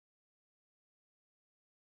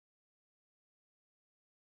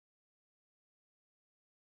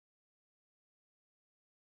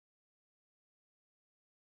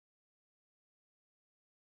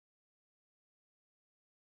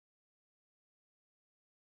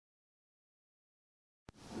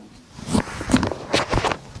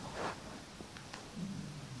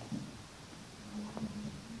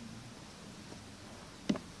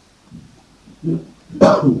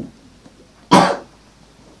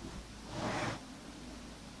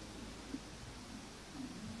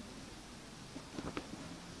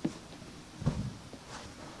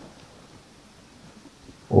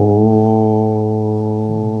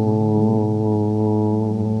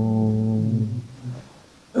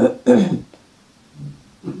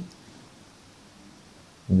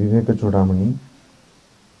Vivekachudamani,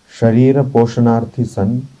 Sharira Poshanarthi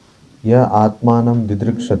San, Ya Atmanam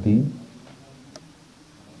Didrikshati,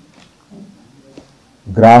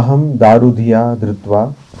 Graham Darudhiya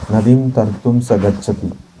Dritva, Nadim Tartum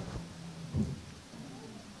Sagachati.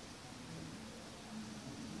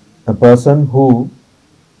 A person who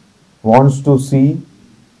wants to see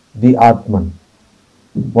the Atman,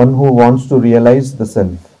 one who wants to realize the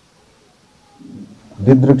self,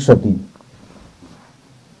 Didrikshati.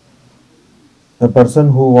 A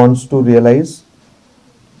person who wants to realize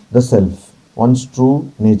the self, one's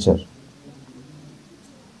true nature.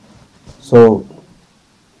 So,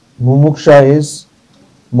 mumuksha is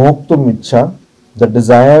moktum ichha, the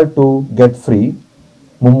desire to get free,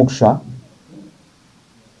 mumuksha.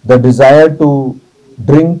 The desire to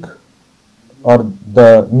drink or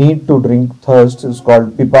the need to drink, thirst, is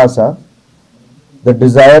called pipasa. The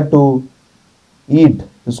desire to eat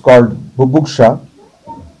is called bubuksha.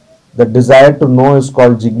 The desire to know is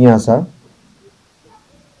called jignasa.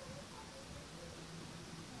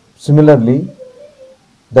 Similarly,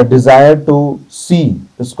 the desire to see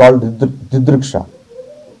is called didriksha.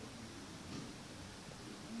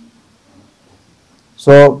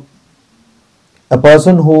 So, a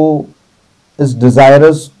person who is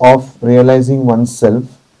desirous of realizing oneself,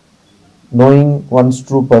 knowing one's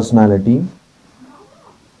true personality,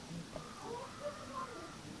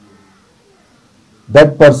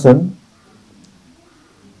 that person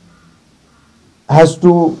has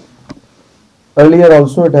to, earlier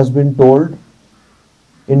also it has been told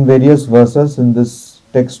in various verses in this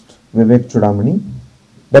text Vivekachudamani,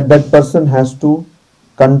 that that person has to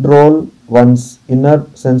control one's inner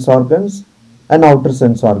sense organs and outer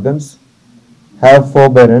sense organs, have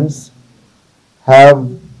forbearance, have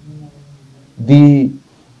the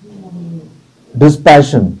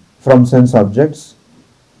dispassion from sense objects,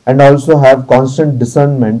 and also have constant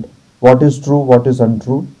discernment what is true, what is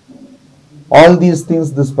untrue. All these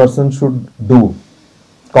things this person should do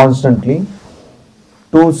constantly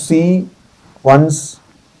to see one's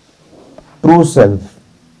true self,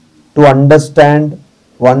 to understand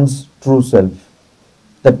one's true self.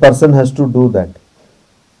 That person has to do that.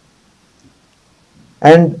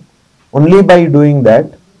 And only by doing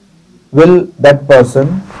that will that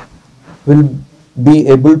person will be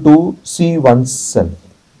able to see one's self.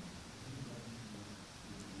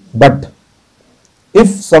 But if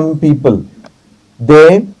some people,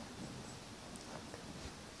 they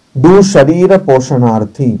do sharira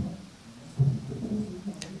poshanarthi,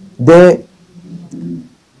 they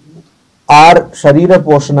are sharira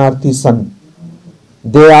poshanarthi san,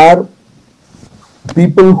 they are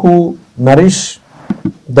people who nourish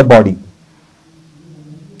the body.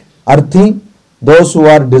 Arthi, those who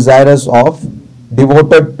are desirous of,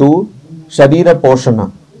 devoted to sharira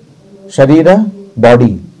poshana, sharira,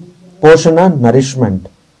 body, poshana, nourishment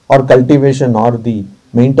or cultivation or the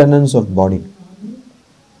maintenance of body.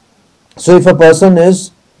 So if a person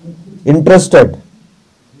is interested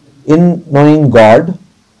in knowing God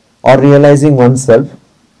or realizing oneself,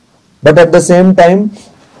 but at the same time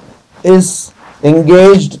is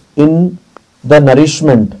engaged in the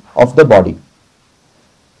nourishment of the body.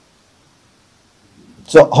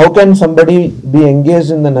 So how can somebody be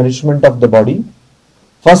engaged in the nourishment of the body?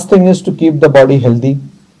 First thing is to keep the body healthy.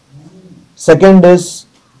 Second is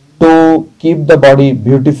to keep the body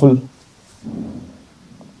beautiful,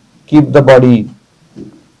 keep the body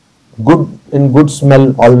good, in good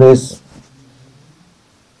smell always,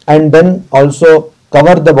 and then also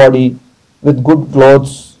cover the body with good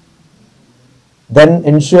clothes. Then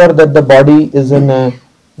ensure that the body is in a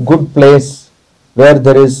good place where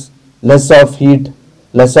there is less of heat,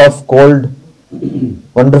 less of cold,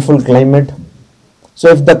 wonderful climate. So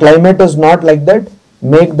if the climate is not like that,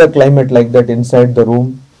 make the climate like that inside the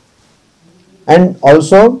room. And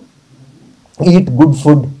also eat good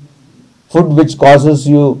food, food which causes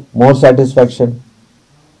you more satisfaction.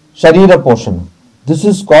 Sharira poshana. This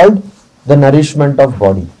is called the nourishment of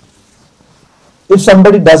body. If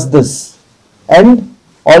somebody does this, and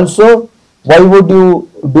also why would you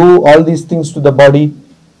do all these things to the body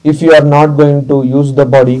if you are not going to use the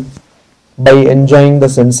body by enjoying the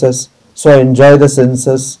senses? So enjoy the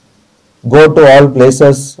senses, go to all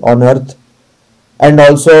places on earth, and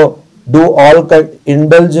also do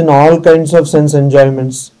indulge in all kinds of sense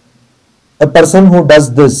enjoyments, a person who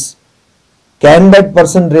does this, can that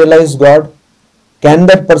person realize God? Can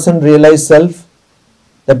that person realize self?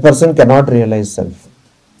 That person cannot realize self.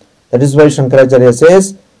 That is why Shankaracharya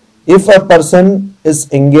says, if a person is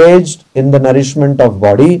engaged in the nourishment of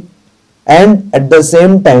body and at the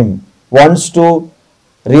same time wants to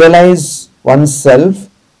realize oneself,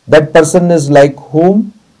 that person is like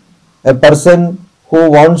whom? A person who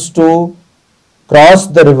wants to cross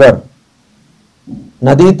the river,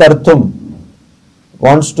 Nadi Tarthum,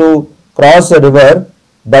 wants to cross a river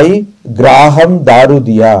by Graham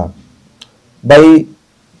Darudiya, by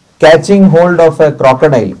catching hold of a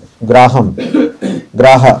crocodile,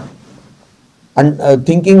 Graha, and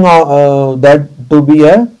thinking that to be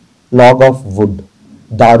a log of wood,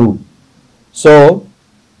 Daru. So,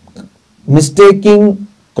 mistaking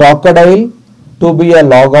crocodile to be a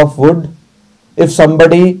log of wood, if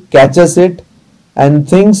somebody catches it and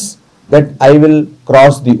thinks that I will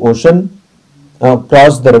cross the ocean,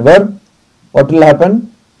 cross the river, what will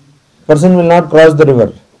happen? Person will not cross the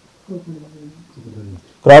river.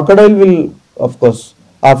 Crocodile will, of course,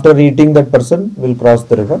 after eating that person, will cross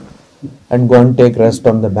the river and go and take rest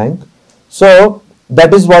on the bank. So,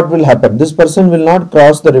 that is what will happen. This person will not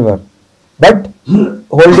cross the river. But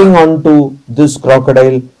holding on to this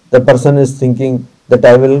crocodile, the person is thinking that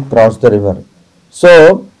I will cross the river.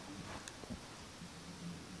 So,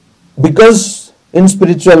 because in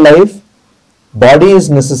spiritual life, body is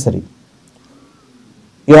necessary.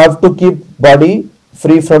 You have to keep body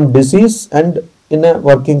free from disease and in a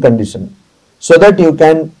working condition, so that you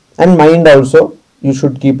can, and mind also, you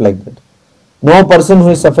should keep like that. No person who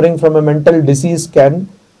is suffering from a mental disease can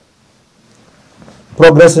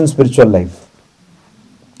progress in spiritual life.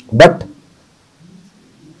 But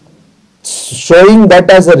showing that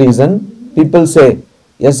as a reason, people say,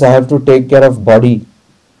 yes, I have to take care of body.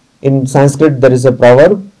 In Sanskrit there is a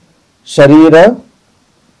proverb, Sharira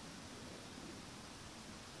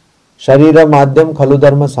Madhyam Khalu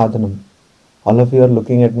Dharma Sadhanam. All of you are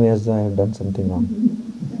looking at me as though I have done something wrong.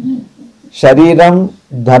 Shariram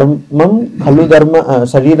Dharmam Khalu Dharma,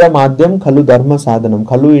 Sharira Madhyam Khalu Dharma Sadhanam.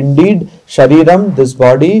 Khalu, indeed, Shariram, this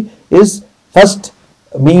body, is first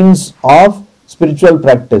means of spiritual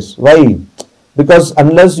practice. Why? Because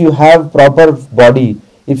unless you have proper body,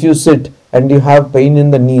 if you sit and you have pain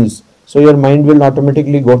in the knees, so your mind will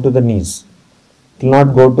automatically go to the knees. It will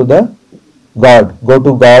not go to the God, go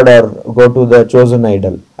to God or go to the chosen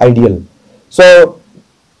ideal. So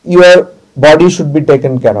your body should be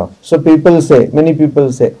taken care of. So many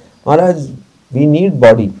people say, Maharaj, we need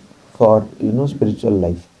body for spiritual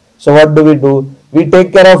life. So what do? We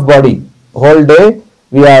take care of body. Whole day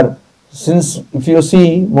we are, since if you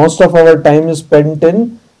see, most of our time is spent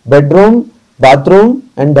in bedroom, bathroom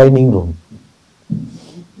and dining room.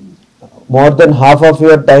 More than half of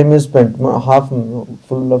your time is spent,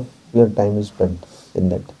 full of your time is spent in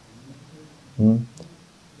that.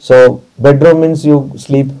 So bedroom means you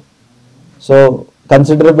sleep. So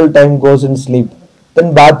considerable time goes in sleep.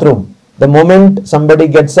 Then bathroom. The moment somebody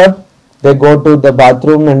gets up, they go to the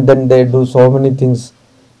bathroom and then they do so many things.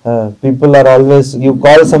 People are always, you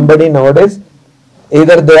call somebody nowadays,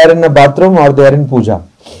 either they are in a bathroom or they are in puja.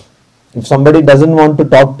 If somebody doesn't want to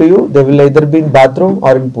talk to you, they will either be in bathroom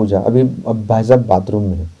or in puja. अभी भाई साहब bathroom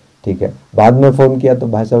में है, ठीक है. बाद में phone किया तो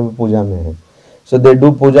भाई साहब पूजा में है. So they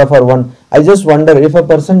do puja for one. I just wonder, if a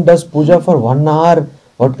person does puja for 1 hour,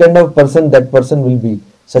 what kind of person that person will be?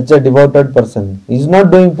 Such a devoted person. He is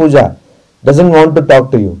not doing puja, doesn't want to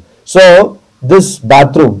talk to you. So this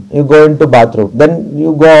bathroom, you go into bathroom, then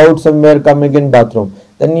you go out somewhere, come again bathroom,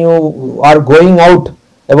 then you are going out,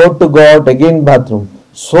 about to go out, again bathroom.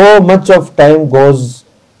 So much of time goes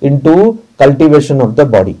into cultivation of the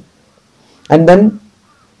body. And then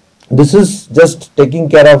this is just taking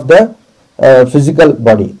care of the physical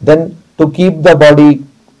body. Then to keep the body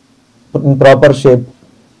in proper shape,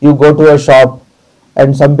 you go to a shop,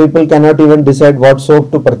 and some people cannot even decide what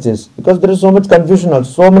soap to purchase because there is so much confusion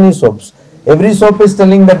also, so many soaps. Every soap is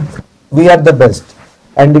telling that we are the best,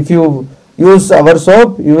 and if you use our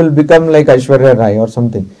soap, you will become like Aishwarya Rai or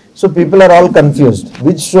something. So people are all confused,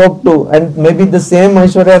 which soap to, and maybe the same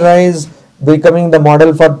Aishwarya Rai is becoming the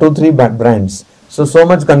model for 2-3 brands. So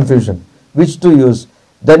much confusion, which to use.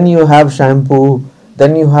 Then you have shampoo,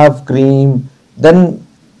 then you have cream, then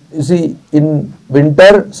you see in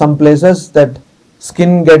winter some places that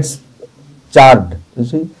skin gets charred, you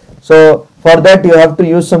see. So for that you have to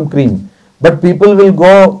use some cream. But people will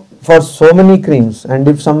go for so many creams, and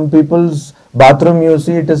if some people's bathroom you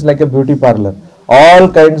see, it is like a beauty parlor.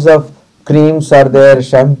 All kinds of creams are there,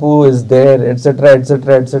 shampoo is there, etc.,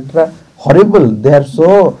 etc., etc. Horrible. They are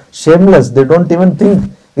so shameless. They don't even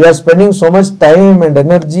think We are spending so much time and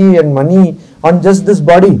energy and money on just this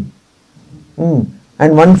body.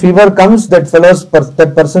 And one fever comes, that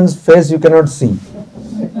person's face you cannot see.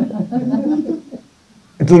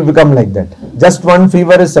 It will become like that. Just one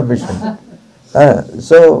fever is sufficient.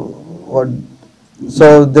 So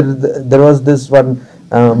there was this one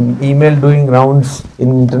email doing rounds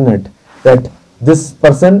in internet, that this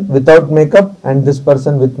person without makeup and this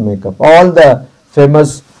person with makeup. All the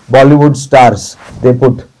famous Bollywood stars they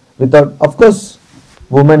put without, of course,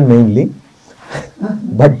 women mainly,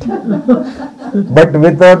 but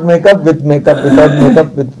without makeup, with makeup, without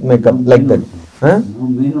makeup, with makeup, like that.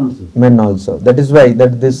 Men also. That is why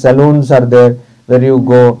that these saloons are there where you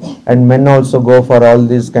go, and men also go for all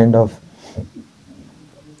these kind of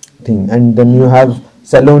thing. And then you have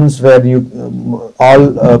saloons where you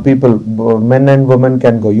all people, men and women,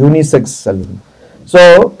 can go, unisex saloon.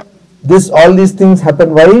 So all these things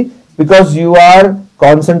happen. Why? Because you are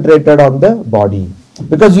concentrated on the body,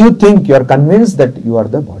 because you think, you are convinced that you are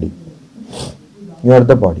the body. You are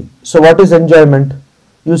the body. So what is enjoyment?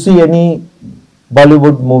 You see any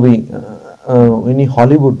Bollywood movie, any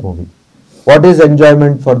Hollywood movie, what is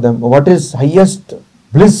enjoyment for them? What is highest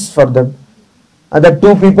bliss for them? That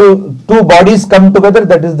two bodies come together,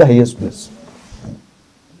 that is the highest bliss.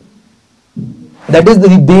 That is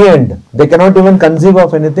the end. They cannot even conceive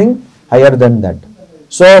of anything higher than that.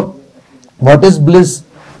 So what is bliss?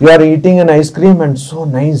 You are eating an ice cream and so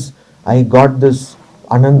nice, I got this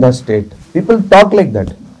Ananda state. People talk like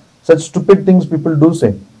that. Such stupid things people do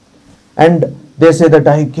say. And they say that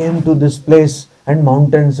I came to this place and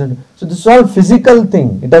mountains. And so this is all physical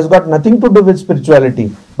thing. It has got nothing to do with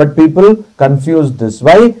spirituality. But people confuse this.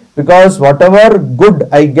 Why? Because whatever good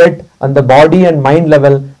I get on the body and mind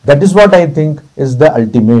level, that is what I think is the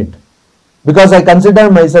ultimate. Because I consider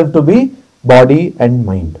myself to be body and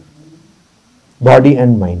mind. Body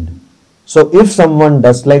and mind. So if someone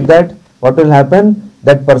does like that, what will happen?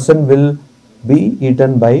 That person will be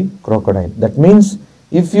eaten by crocodile. That means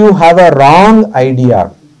if you have a wrong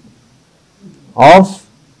idea of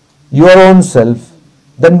your own self,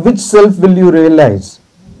 then which self will you realize?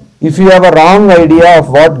 If you have a wrong idea of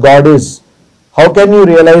what God is, how can you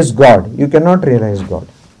realize God? You cannot realize God.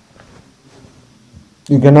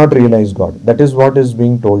 You cannot realize God. That is what is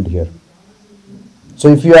being told here. So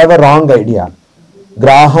if you have a wrong idea,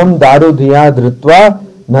 graham daru dhiya dhritva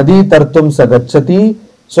nadi tartum sagachati.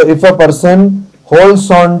 So if a person holds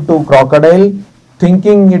on to crocodile,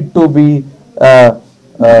 thinking it to be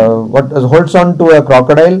holds on to a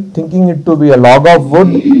crocodile, thinking it to be a log of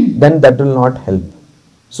wood, then that will not help.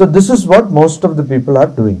 So this is what most of the people are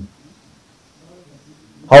doing.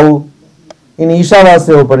 How in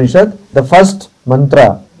Ishavasya Upanishad, the first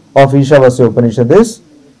mantra of Ishavasya Upanishad is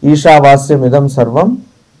Ishavasya midam sarvam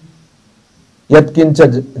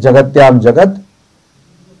yatkincha jagatyam jagat.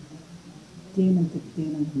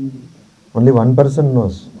 Only one person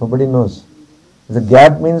knows, nobody knows. The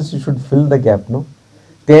gap means you should fill the gap, no?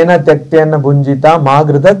 Tena tyaktena bunjita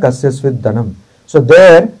magrita kasyasvid dhanam. So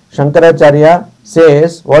there Shankaracharya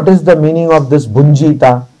says, what is the meaning of this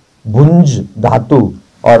bunjita? Bunj dhatu,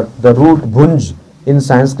 or the root bunj in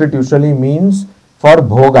Sanskrit usually means for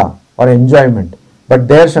bhoga or enjoyment. But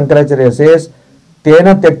there Shankaracharya says,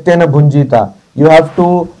 tena tyaktena bunjita. You have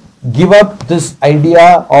to give up this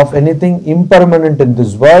idea of anything impermanent in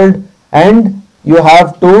this world, and you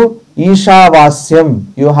have to Ishavasyam,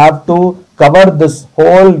 you have to cover this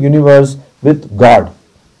whole universe with God.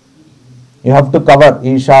 You have to cover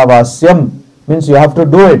Ishavasyam, means you have to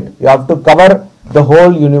do it. You have to cover the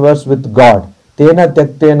whole universe with God. Tena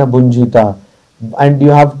tyaktena bunjita. And you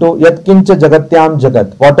have to yatkincha jagatyam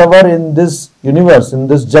jagat. Whatever in this universe, in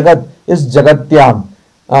this jagat, is jagatyam.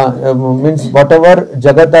 Means whatever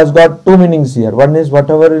jagat has got two meanings here. One is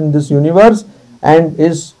whatever in this universe and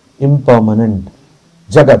is impermanent.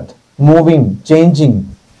 Jagat, moving, changing,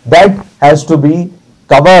 that has to be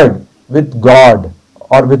covered with God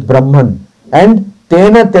or with Brahman. And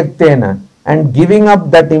tena tyaktena, and giving up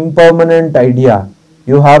that impermanent idea,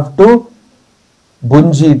 you have to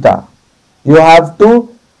bunjita. You have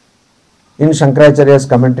to, in Shankaracharya's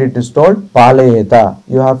commentary it is told, palayeta.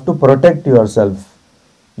 You have to protect yourself.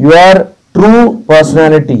 Your true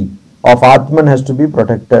personality of Atman has to be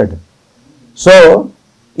protected. So,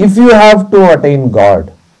 if you have to attain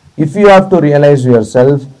God, if you have to realize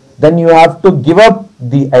yourself, then you have to give up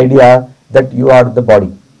the idea that you are the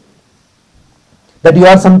body. That you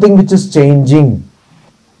are something which is changing.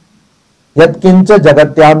 Yatkincha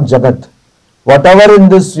jagatyam jagat. Whatever in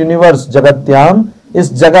this universe, jagatyam,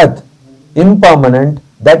 is jagat, impermanent,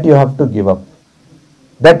 that you have to give up.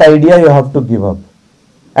 That idea you have to give up.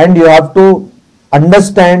 And you have to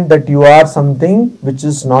understand that you are something which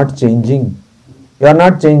is not changing. You are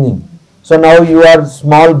not changing. So now you are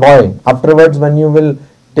small boy. Afterwards, when you will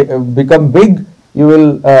become big, you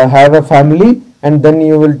will have a family, and then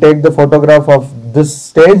you will take the photograph of this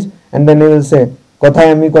stage, and then you will say,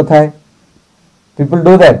 "Kothai ami kothai." People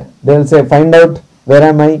do that. They will say, "Find out where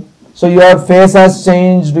am I." So your face has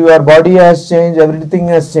changed, your body has changed, everything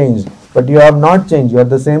has changed, but you have not changed. You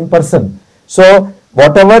are the same person. So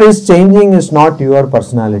whatever is changing is not your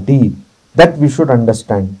personality. That we should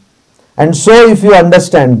understand. And so if you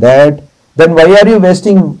understand that, then why are you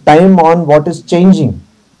wasting time on what is changing?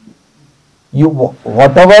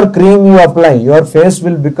 Whatever cream you apply, your face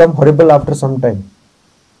will become horrible after some time.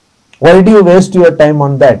 Why do you waste your time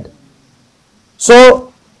on that?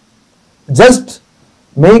 So just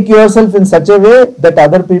make yourself in such a way that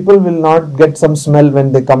other people will not get some smell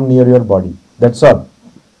when they come near your body. That's all.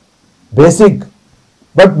 Basic.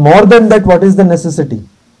 But more than that, what is the necessity?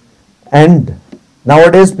 And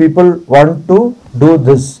nowadays people want to do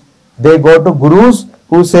this. They go to gurus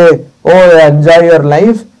who say, "Oh, enjoy your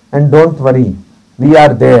life and don't worry. We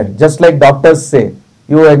are there." Just like doctors say,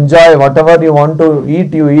 "You enjoy whatever you want to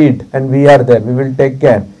eat, you eat, and we are there. We will take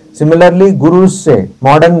care." Similarly, gurus say,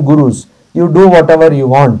 modern gurus, "You do whatever you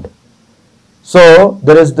want." So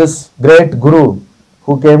there is this great guru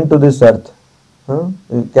who came to this earth.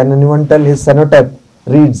 Can anyone tell his cenotaph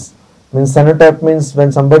reads? Means cenotaph means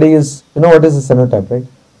when somebody is, you know what is a cenotaph, right?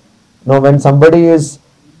 No, when somebody is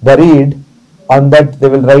buried, on that they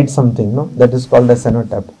will write something, no? That is called a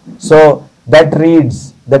cenotaph. So that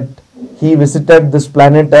reads that he visited this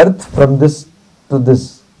planet Earth from this to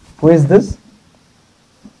this. Who is this?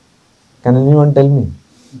 Can anyone tell me?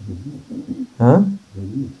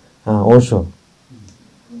 Osho.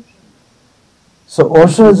 So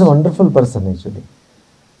Osho is a wonderful person actually.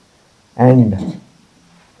 And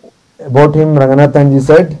about him, Ranganathanji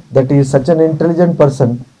said that he is such an intelligent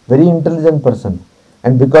person, very intelligent person.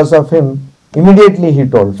 And because of him, immediately he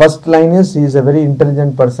told, first line is, he is a very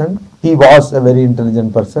intelligent person. He was a very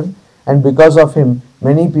intelligent person. And because of him,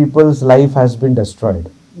 many people's life has been destroyed.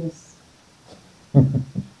 Yes.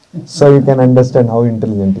 So you can understand how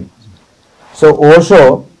intelligent he is. So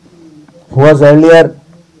Osho, who was earlier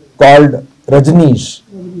called Rajneesh,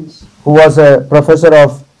 who was a professor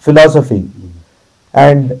of philosophy,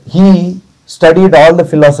 and he studied all the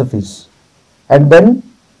philosophies. And then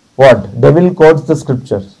what? Devil quotes the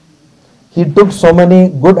scriptures. He took so many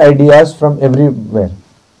good ideas from everywhere,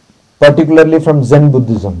 particularly from Zen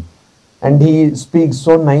Buddhism. And he speaks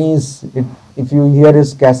so nice. If you hear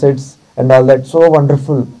his cassettes and all that, so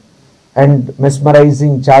wonderful and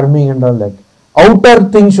mesmerizing, charming and all that. Outer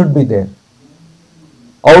thing should be there.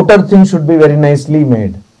 Outer thing should be very nicely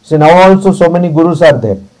made. See, now also so many gurus are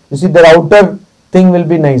there. You see, their outer thing will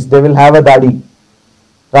be nice. They will have a dadi.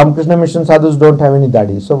 Ramakrishna mission sadhus don't have any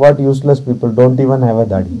dadi. So what useless people don't even have a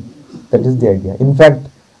dadi. That is the idea. In fact,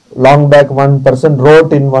 long back one person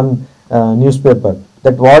wrote in one newspaper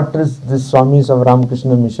that what is this Swamis of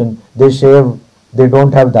Ramakrishna mission? They shave, they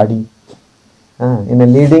don't have dadi. In a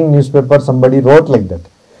leading newspaper somebody wrote like that.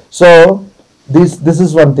 So this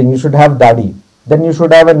is one thing. You should have dadi. Then you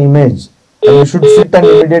should have an image. And you should sit and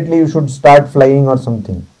immediately you should start flying or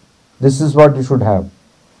something. This is what you should have.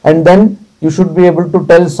 And then you should be able to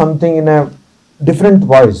tell something in a different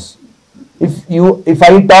voice. If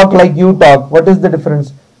I talk like you talk, what is the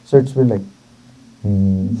difference? So it's be like,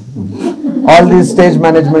 all this stage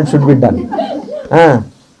management should be done.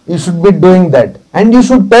 You should be doing that. And you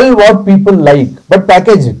should tell what people like, but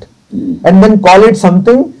package it. And then call it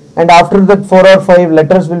something, and after that 4 or 5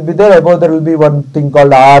 letters will be there. Above there will be one thing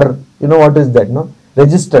called R. You know what is that, no?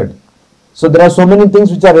 Registered. So there are so many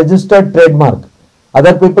things which are registered trademark.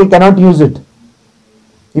 Other people cannot use it.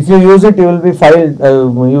 If you use it, you will be filed,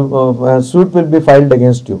 a suit will be filed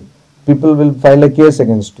against you. People will file a case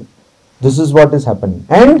against you. This is what is happening.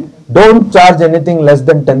 And don't charge anything less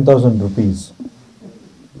than 10,000 rupees.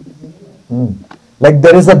 Like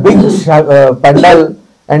there is a big pandal,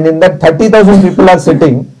 and in that 30,000 people are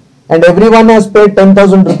sitting, and everyone has paid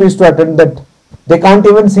 10,000 rupees to attend that. They can't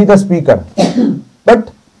even see the speaker.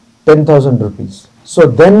 But 10,000 rupees. So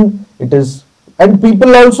then it is, and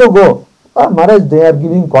people also go, Maharaj, they are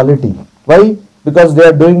giving quality. Why? Because they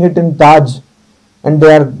are doing it in Taj and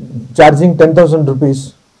they are charging 10,000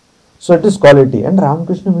 rupees. So it is quality. And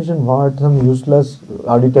Ramakrishna Mission, what some useless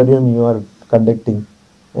auditorium you are conducting.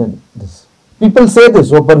 And this. People say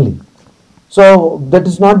this openly. So that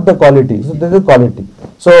is not the quality. So there is quality.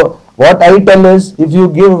 So what I tell is, if you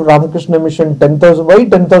give Ramakrishna Mission 10,000, why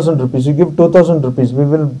 10,000 rupees? You give 2,000 rupees. We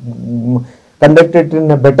will conduct it in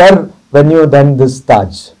a better venue than this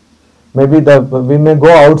Taj. Maybe we may go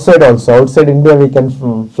outside also. Outside India we can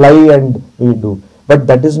fly and we do. But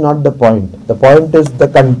that is not the point. The point is the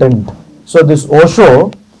content. So this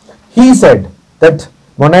Osho, he said that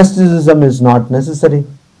monasticism is not necessary.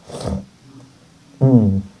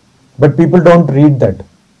 But people don't read that.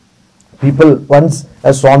 People, once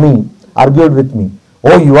a Swami argued with me,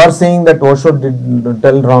 oh, you are saying that Osho did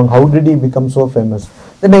tell wrong. How did he become so famous?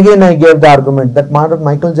 Then again I gave the argument that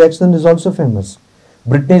Michael Jackson is also famous.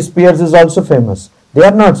 Britney Spears is also famous. They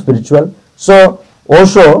are not spiritual. So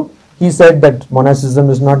Osho, he said that monasticism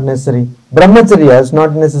is not necessary. Brahmacharya is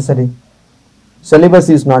not necessary.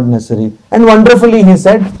 Celibacy is not necessary. And wonderfully he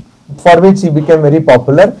said, for which he became very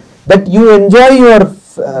popular, that you enjoy your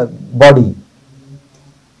body.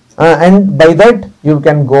 And by that you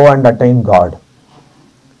can go and attain God.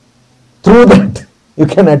 Through that you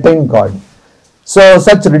can attain God. So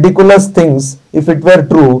such ridiculous things, if it were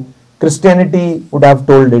true, Christianity would have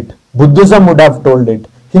told it, Buddhism would have told it,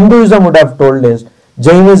 Hinduism would have told it,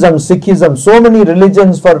 Jainism, Sikhism, so many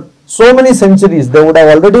religions for so many centuries, they would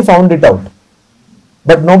have already found it out.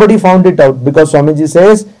 But nobody found it out because Swamiji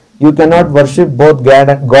says you cannot worship both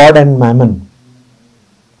God and Mammon.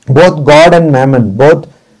 Both God and Mammon,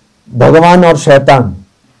 both Bhagavan or Shaitan,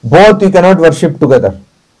 both you cannot worship together.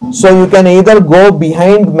 So you can either go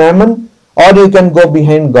behind Mammon or you can go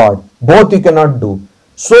behind God. Both you cannot do.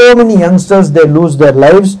 So many youngsters, they lose their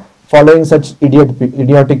lives following such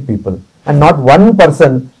idiotic people. And not one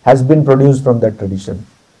person has been produced from that tradition.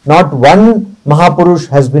 Not one Mahapurush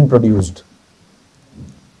has been produced.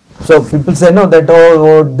 So people say, no, that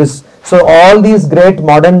this. So all these great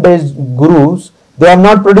modern day gurus, they have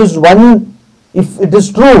not produced one, if it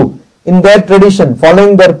is true, in their tradition,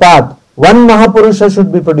 following their path, one Mahapurusha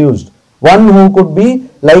should be produced. One who could be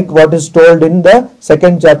like what is told in the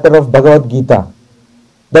second chapter of Bhagavad Gita.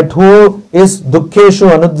 That who is Dukkheshu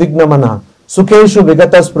Anudvignamana, Sukheshu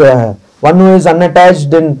Vigataspraya, one who is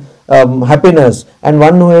unattached in happiness and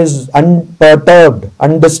one who is unperturbed,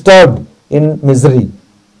 undisturbed in misery.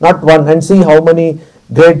 Not one. And see how many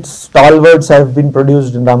great stalwarts have been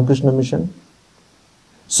produced in Ramakrishna mission.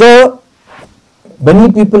 So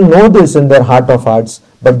many people know this in their heart of hearts,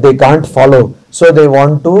 but they can't follow. So they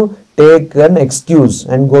want to take an excuse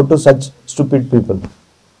and go to such stupid people.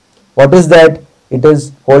 What is that? It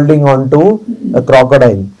is holding on to a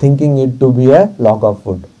crocodile, thinking it to be a log of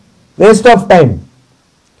wood. Waste of time.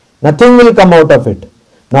 Nothing will come out of it.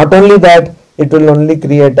 Not only that, it will only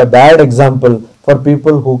create a bad example for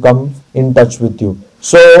people who come in touch with you.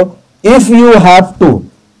 So, if you have to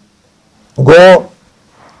go,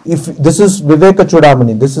 if this is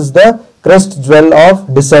Vivekachudamani, this is the crest jewel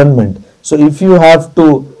of discernment. So, if you have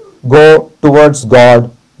to go towards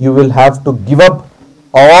God, you will have to give up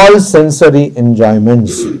all sensory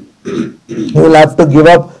enjoyments. You will have to give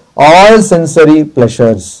up all sensory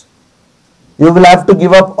pleasures. You will have to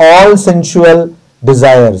give up all sensual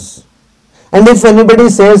desires. And if anybody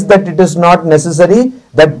says that it is not necessary,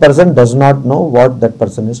 that person does not know what that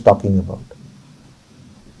person is talking about.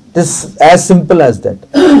 It is as simple as that.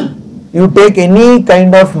 You take any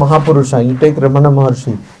kind of Mahapurusha, you take Ramana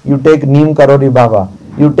Maharshi, you take Neem Karori Baba,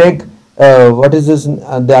 you take what is this,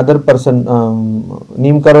 the other person,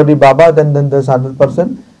 Neem Karori Baba, then this other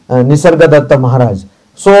person, Nisargadatta Maharaj.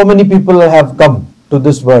 So many people have come to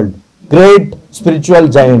this world, great spiritual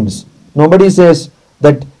giants. Nobody says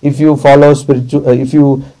that if you follow if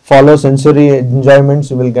you follow sensory enjoyments,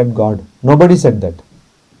 you will get God. Nobody said that.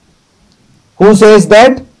 Who says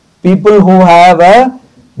that? People who have a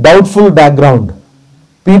doubtful background,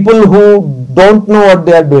 people who don't know what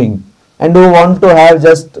they are doing, and who want to have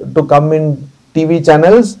just to come in TV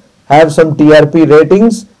channels, have some TRP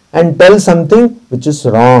ratings and tell something which is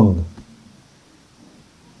wrong.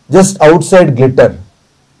 Just outside glitter,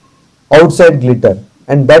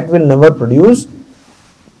 and that will never produce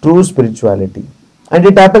true spirituality. And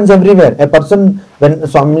it happens everywhere. A person, when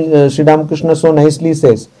Swami Sri Ramakrishna so nicely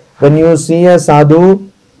says, when you see a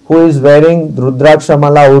sadhu who is wearing Rudraksha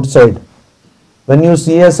mala outside, when you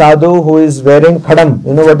see a sadhu who is wearing khadam,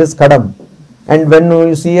 you know what is khadam, and when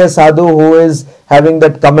you see a sadhu who is having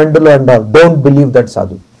that kamandala and all, don't believe that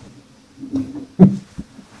sadhu.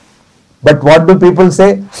 But what do people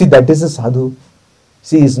say? See, that is a sadhu.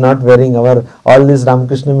 See, he is not wearing all these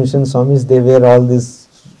Ramakrishna mission Swamis, they wear all these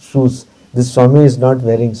shoes. This Swami is not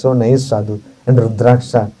wearing, so nice sadhu, and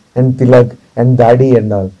Rudraksha and Tilak and Dadi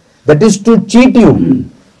and all. That is to cheat you.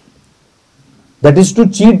 That is to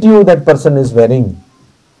cheat you, that person is wearing.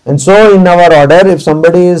 And so in our order, if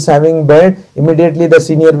somebody is having beard, immediately the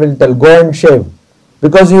senior will tell, go and shave.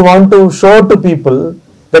 Because you want to show to people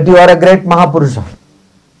that you are a great Mahapurusha.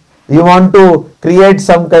 You want to create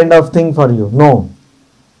some kind of thing for you. No.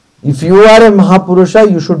 If you are a Mahapurusha,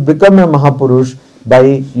 you should become a Mahapurush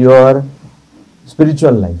by your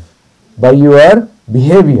spiritual life, by your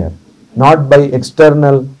behavior, not by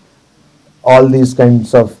external all these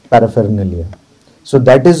kinds of paraphernalia. So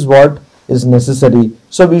that is what is necessary.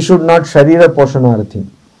 So we should not Sharira Poshanarthi.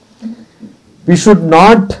 We should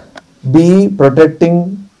not be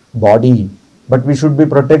protecting body, but we should be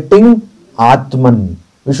protecting Atman.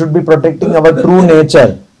 We should be protecting our true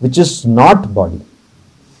nature, which is not body.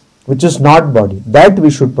 Which is not body. That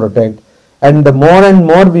we should protect. And the more and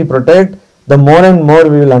more we protect, the more and more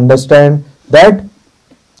we will understand that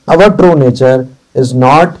our true nature is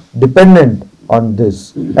not dependent on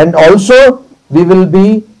this. And also we will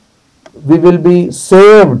be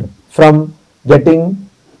saved from getting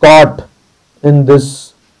caught in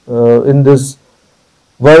this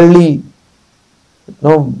worldly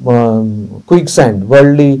quicksand,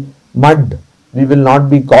 worldly mud. We will not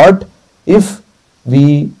be caught if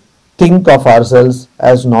we think of ourselves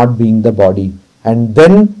as not being the body. And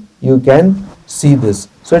then you can see this.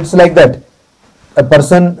 So it's like that. A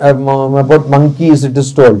person, about monkeys, it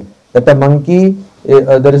is told that a monkey,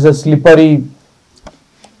 there is a slippery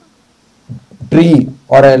tree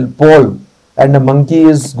or a pole, and a monkey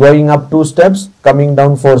is going up 2 steps, coming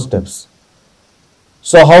down 4 steps.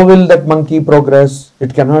 So how will that monkey progress?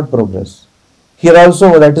 It cannot progress. Here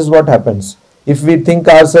also that is what happens. If we think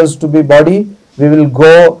ourselves to be body, we will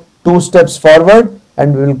go 2 steps forward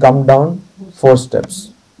and we will come down 4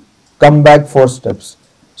 steps. Come back 4 steps.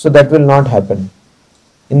 So that will not happen.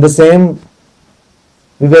 In the same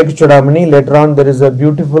Vivekachudamani, later on there is a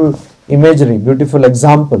beautiful imagery, beautiful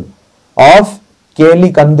example of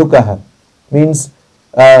Keli Kandukaha, means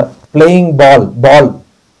playing ball,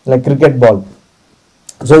 like cricket ball.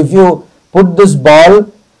 So if you put this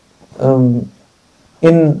ball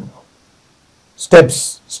in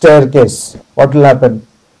staircase, what will happen?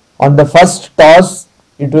 On the first toss,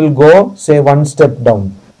 it will go, say, 1 step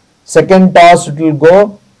down. Second toss, it will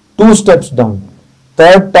go 2 steps down.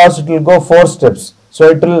 Third toss, it will go 4 steps. So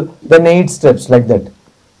it will then 8 steps, like that.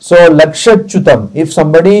 So Lakshachutam, if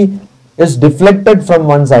somebody is deflected from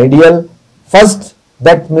one's ideal, first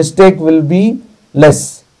that mistake will be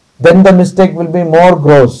less. Then the mistake will be more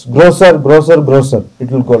grosser.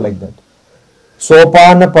 It will go like that.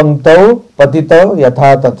 Sopana Pangtau Patitau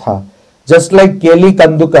Yatha Tatha. Just like Keli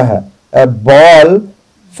Kandukaha, a ball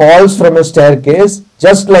falls from a staircase,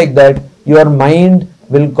 just like that your mind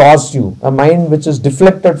will cause you, a mind which is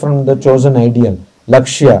deflected from the chosen ideal,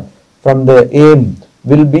 Lakshya, from the aim,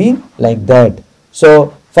 will be like that.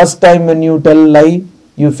 So first time when you tell lie,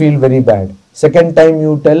 you feel very bad. Second time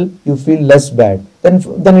you tell, you feel less bad.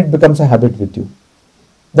 Then it becomes a habit with you.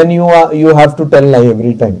 Then you have to tell lie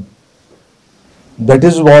every time. That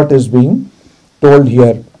is what is being told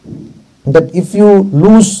here. That if you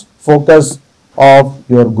lose focus of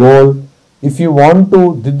your goal, if you want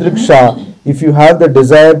to didriksha, if you have the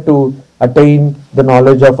desire to attain the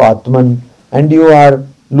knowledge of Atman, and you are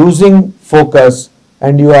losing focus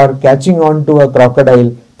and you are catching on to a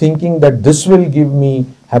crocodile, thinking that this will give me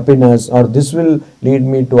happiness or this will lead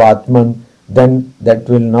me to Atman, then that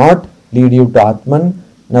will not lead you to Atman.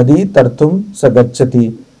 Nadi tartum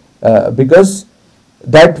sagachati, because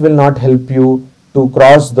that will not help you to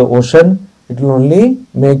cross the ocean. It will only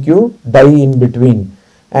make you die in between.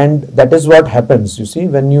 And that is what happens, you see,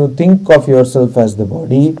 when you think of yourself as the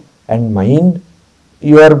body and mind,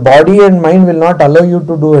 your body and mind will not allow you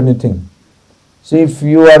to do anything. See, if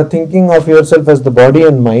you are thinking of yourself as the body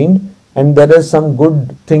and mind, and there is some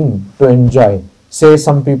good thing to enjoy, say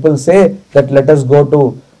some people say that let us go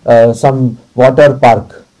to some water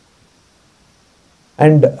park,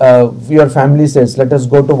 and your family says let us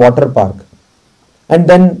go to water park, and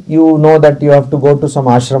then you know that you have to go to some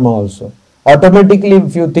ashrama also. Automatically,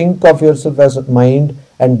 if you think of yourself as mind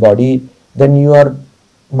and body, then your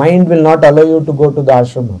mind will not allow you to go to the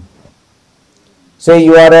ashrama. Say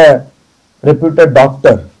you are a reputed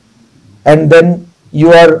doctor, and then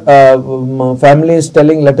your family is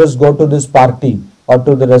telling let us go to this party or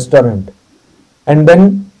to the restaurant, and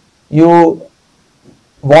then you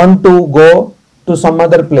want to go to some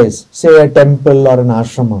other place, say a temple or an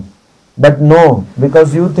ashrama, but no,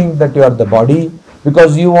 because you think that you are the body,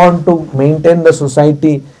 because you want to maintain the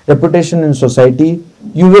society, reputation in society,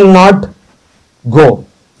 you will not go.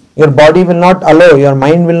 Your body will not allow, your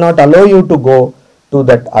mind will not allow you to go to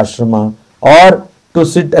that ashrama or to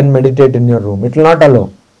sit and meditate in your room. It will not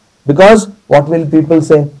allow. Because what will people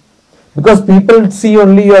say? Because people see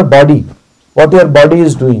only your body, what your body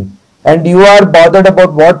is doing. And you are bothered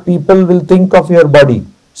about what people will think of your body.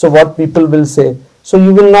 So what people will say? So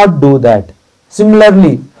you will not do that.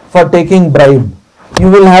 Similarly, for taking bribe, you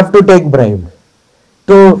will have to take bribe.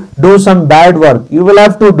 To do some bad work, you will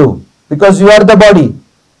have to do, because you are the body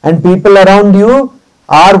and people around you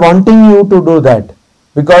are wanting you to do that,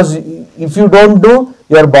 because if you don't do,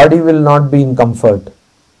 your body will not be in comfort.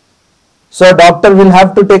 So a doctor will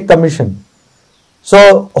have to take commission.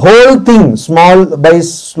 So whole thing, small by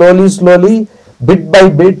slowly, bit by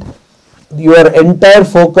bit, your entire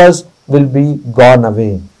focus will be gone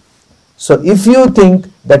away. So if you think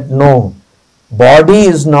that no, body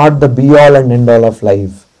is not the be all and end all of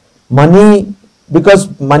life, money,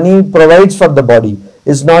 because money provides for the body,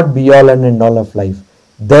 is not be all and end all of life,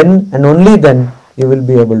 then and only then you will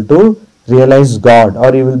be able to realize God,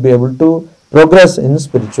 or you will be able to progress in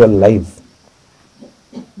spiritual life.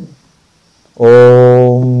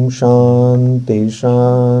 Om Shanti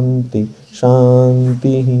Shanti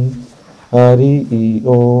Shanti. Hari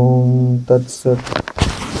Om Tat Sat.